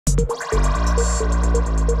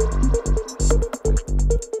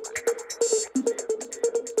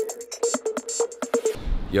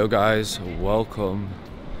Yo guys, welcome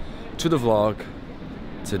to the vlog.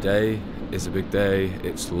 Today is a big day.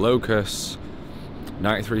 It's LOCUS,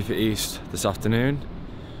 93 for East this afternoon,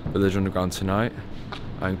 Village Underground tonight.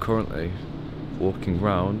 I'm currently walking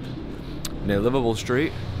around near Liverpool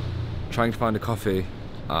Street trying to find a coffee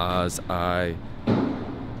as I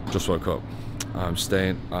just woke up. I'm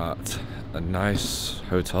staying at a nice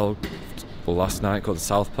hotel for last night called the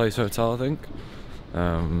South Place Hotel, I think.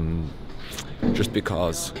 Just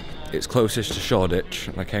because it's closest to Shoreditch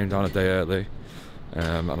and I came down a day early,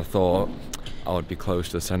 and I thought I would be close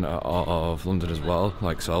to the centre of London as well,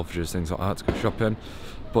 like Selfridges, things like that, to go shopping.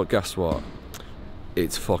 But guess what?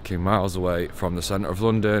 It's fucking miles away from the centre of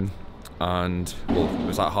London, and well, it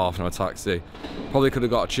was like half an hour taxi. Probably could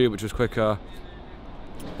have got a tube which was quicker,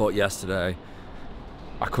 but yesterday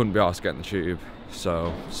I couldn't be arsed to get in the tube,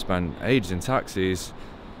 so spent ages in taxis.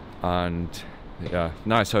 And yeah,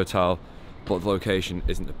 nice hotel, but the location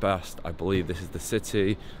isn't the best. I believe this is the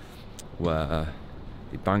city where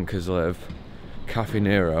the bankers live. Cafe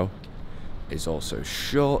Nero is also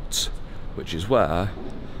shut, which is where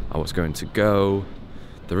I was going to go.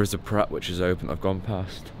 There is a Pret which is open I've gone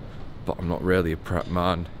past, but I'm not really a Pret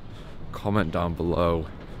man. Comment down below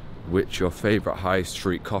which your favourite high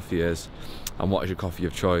street coffee is and what is your coffee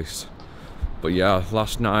of choice. But yeah,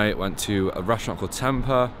 last night went to a restaurant called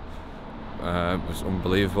Temper. It was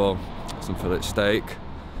unbelievable. Some fillet steak,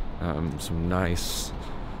 some nice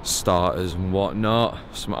starters and whatnot,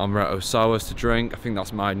 some amaretto sours to drink. I think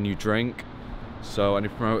that's my new drink. So any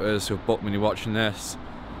promoters who have booked me and you're watching this,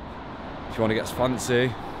 if you want to get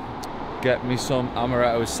fancy, get me some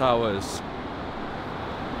amaretto sours.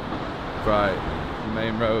 Right,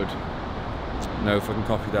 main road. No fucking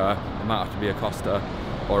coffee there. It might have to be a Costa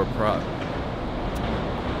or a Pret.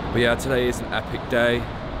 But yeah, today is an epic day.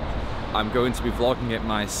 I'm going to be vlogging it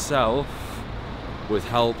myself with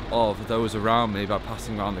help of those around me by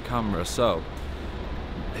passing around the camera. So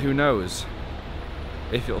who knows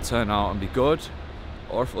if it'll turn out and be good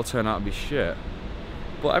or if it'll turn out and be shit.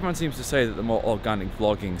 But everyone seems to say that the more organic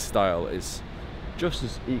vlogging style is just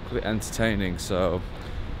as equally entertaining, so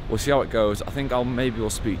we'll see how it goes. I think maybe we'll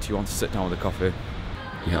speak to you on to sit down with a coffee.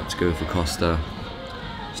 You have to go for Costa.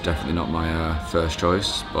 It's definitely not my first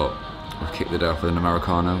choice, but I've kicked the day off with an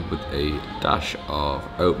Americano with a dash of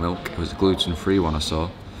oat milk. It was a gluten-free one I saw.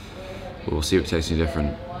 We'll see if it tastes any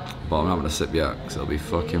different, but I'm not gonna sip yet because it'll be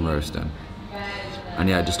fucking roasting. And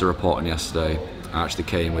yeah, just a report on yesterday. I actually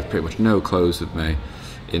came with pretty much no clothes with me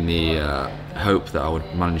in the hope that I would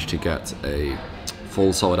manage to get a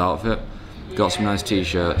full solid outfit. Got some nice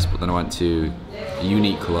t-shirts, but then I went to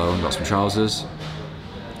Uniqlo and got some trousers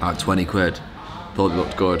at 20 quid. Thought they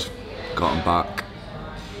looked good, got them back.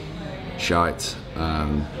 Shite.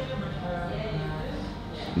 Don't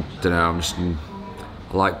know, I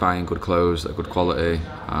like buying good clothes that are good quality,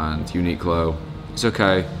 and Uniqlo, it's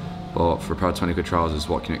okay, but for a pair of 20 quid trousers,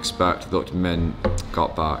 what can you expect? They looked mint,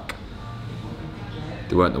 got back.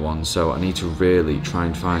 They weren't the ones, so I need to really try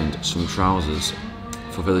and find some trousers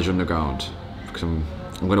for Village Underground, because I'm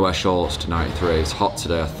going to wear shorts to 93. It's hot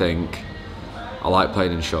today, I think. I like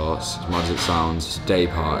playing in shorts, as mad as it sounds. It's a day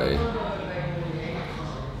party.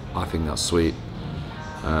 I think that's sweet.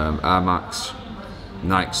 Air Max,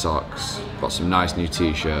 Nike socks, got some nice new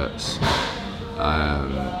t-shirts,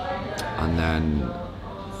 and then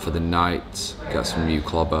for the night get some new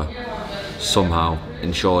clobber somehow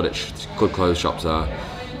in Shoreditch. Good clothes shops there,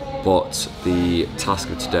 but the task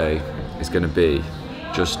of today is going to be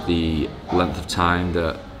just the length of time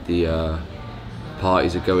that the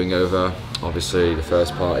parties are going over. Obviously the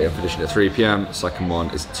first party I'm finishing at 3 PM, the second one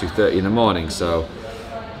is 2:30 in the morning, so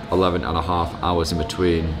 11.5 hours in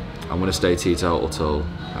between. I'm gonna stay teetotal till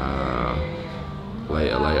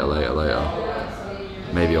later.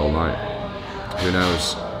 Maybe all night. Who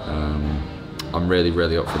knows? I'm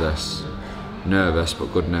really up for this. Nervous,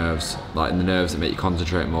 but good nerves. Like the nerves that make you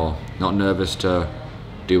concentrate more. Not nervous to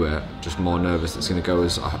do it, just more nervous it's gonna go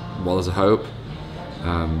as well as I hope.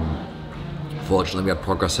 Fortunately, we had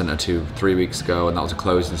Progress Centre 3 weeks ago, and that was a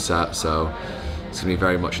closing set, so it's gonna be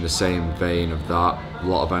very much in the same vein of that. A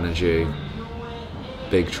lot of energy,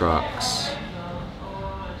 big tracks,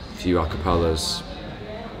 a few acapellas,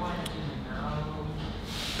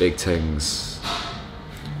 big things.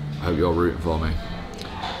 I hope you're rooting for me.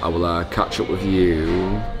 I will catch up with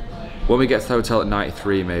you when we get to the hotel at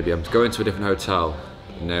 93 maybe. I'm going to a different hotel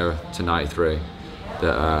nearer to 93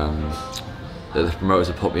 that the promoters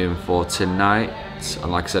have put me in for tonight.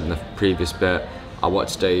 And like I said in the previous bit, I wanted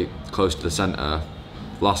to stay close to the centre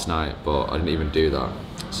last night, but I didn't even do that.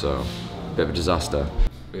 So, bit of a disaster.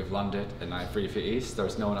 We've landed at 93 for East.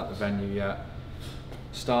 There's no one at the venue yet.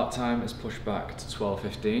 Start time is pushed back to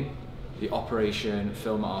 12:15. The operation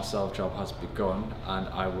film it ourselves job has begun, and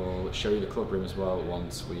I will show you the club room as well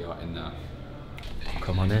once we are in there.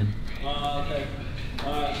 Come on in. Okay.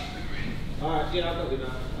 Alright, yeah, I've got you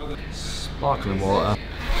now. Sparkling water.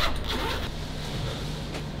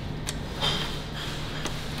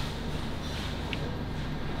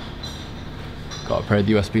 Got a pair of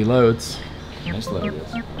USB loads. Nice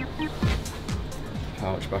loads.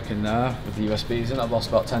 Pouch back in there with the USBs in. I've lost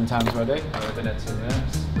about 10 times already. I've been into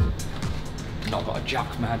this. Not got a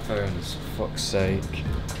jack for my headphones, fuck's sake.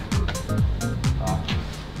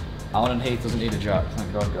 Alan and Heath doesn't need a jack,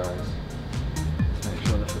 thank God, guys. Let's make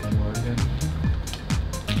sure they're fucking working.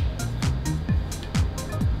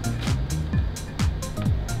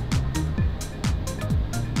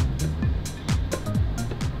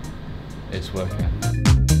 It's working.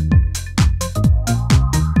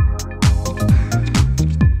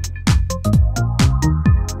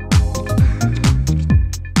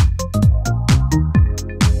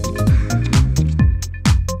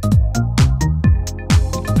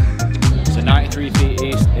 So 93 feet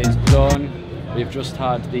east is done. We've just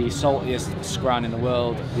had the saltiest scran in the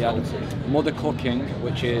world. We had Mother Cooking,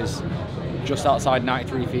 which is just outside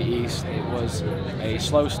 93 feet east. It was a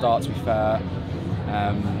slow start, to be fair.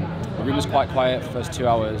 The room was quite quiet for the first 2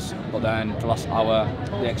 hours, but then the last hour,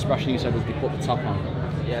 the expression you said was they put the tap on.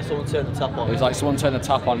 Yeah, someone turned the tap on. It was like someone turned the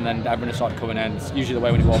tap on and then everyone started coming in. It's usually the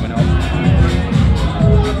way when you're warming up.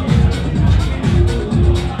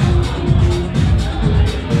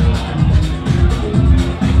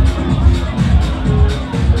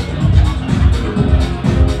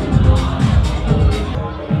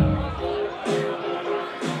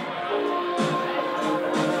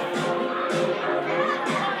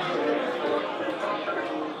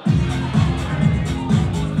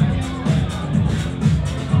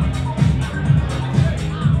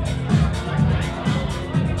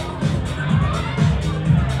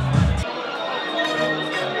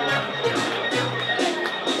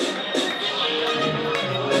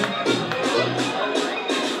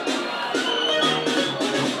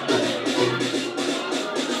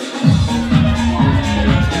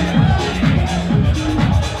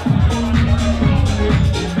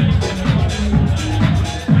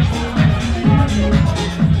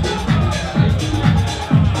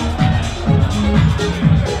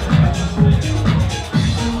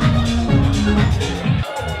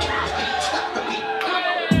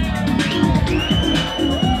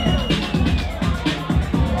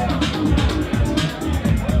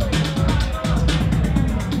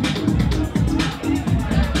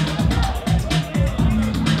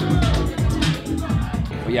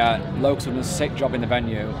 Yeah, LOCUS have done a sick job in the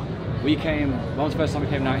venue. We came, when was the first time we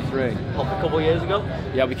came 93? A couple of years ago?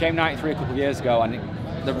 Yeah, we came 93 a couple of years ago, and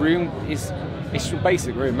the room is, it's a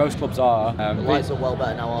basic room, most clubs are. The lights are well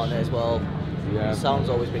better now, aren't they, as well? Yeah. The sound's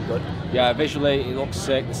always been good. Yeah, visually it looks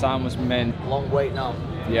sick, the sound was mint. Long wait now.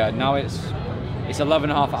 Yeah, now it's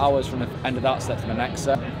 11.5 hours from the end of that set to the next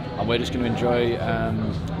set, and we're just going to enjoy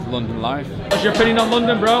London life. What's your opinion on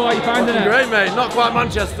London, bro? How are you finding it? Great, mate. Not quite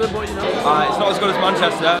Manchester, but you know. It's not as good as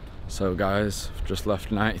Manchester. So guys, we've just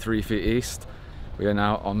left 93 feet east. We are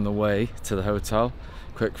now on the way to the hotel.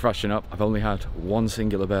 Quick freshen up. I've only had one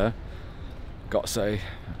singular beer. Got to say,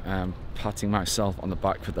 patting myself on the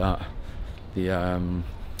back for that. The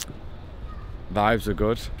vibes were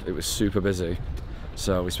good. It was super busy.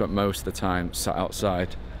 So we spent most of the time sat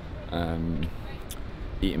outside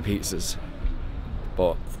eating pizzas.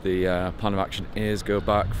 But the plan of action is go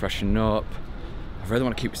back, freshen up. I really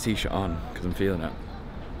want to keep this t-shirt on because I'm feeling it.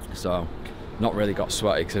 So, not really got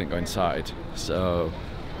sweaty because I didn't go inside. So,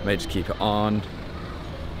 may just keep it on.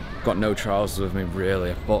 Got no trousers with me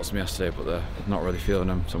really. I bought some yesterday, but they're not really feeling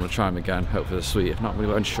them. So I'm gonna try them again. Hopefully they're sweet. If not, we're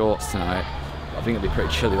wearing shorts tonight. I think it'll be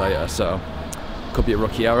pretty chilly later, so could be a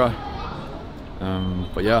rookie error.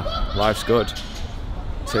 But yeah, life's good.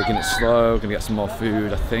 Taking it slow. Gonna get some more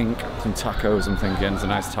food. I think some tacos. I'm thinking there's a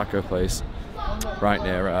nice taco place right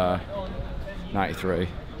near 93.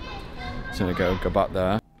 So gonna go back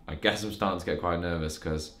there. I guess I'm starting to get quite nervous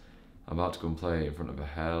because I'm about to go and play in front of a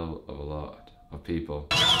hell of a lot of people.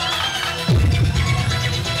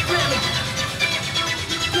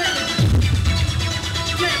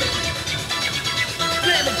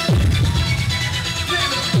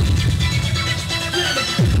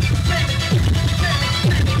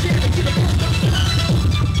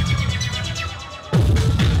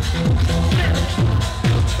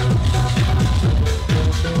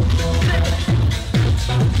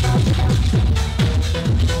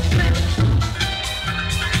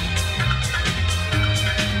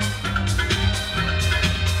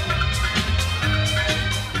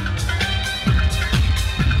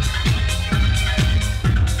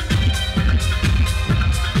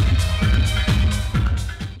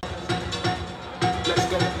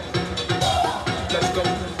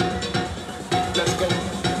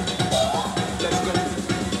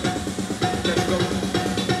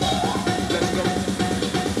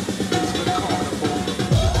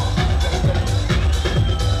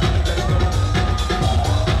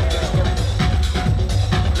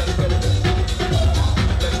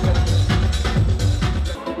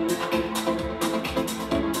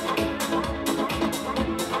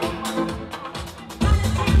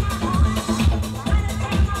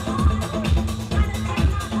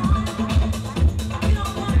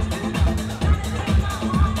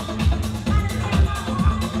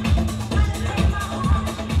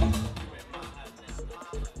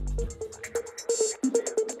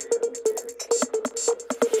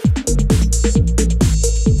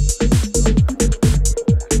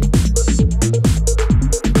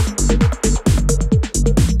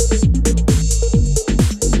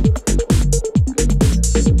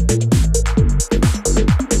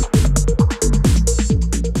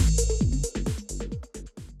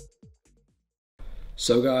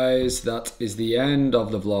 viewers, that is the end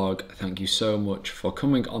of the vlog. Thank you so much for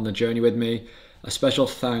coming on the journey with me. A special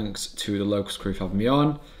thanks to the LOCUS crew for having me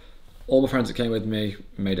on. All the friends that came with me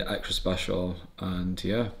made it extra special, and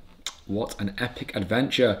yeah, what an epic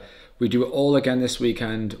adventure. We do it all again this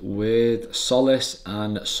weekend with Solace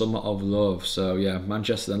and Summer of Love. So yeah,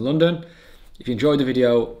 Manchester and London. If you enjoyed the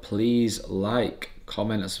video, please like,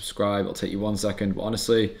 comment and subscribe. It'll take you 1 second, but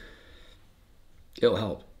honestly, it'll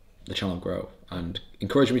help the channel grow and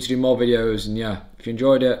encourage me to do more videos. And yeah, if you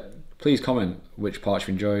enjoyed it, please comment which parts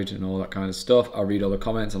you enjoyed and all that kind of stuff. I'll read all the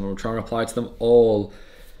comments and I'll try and reply to them all.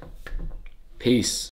 Peace.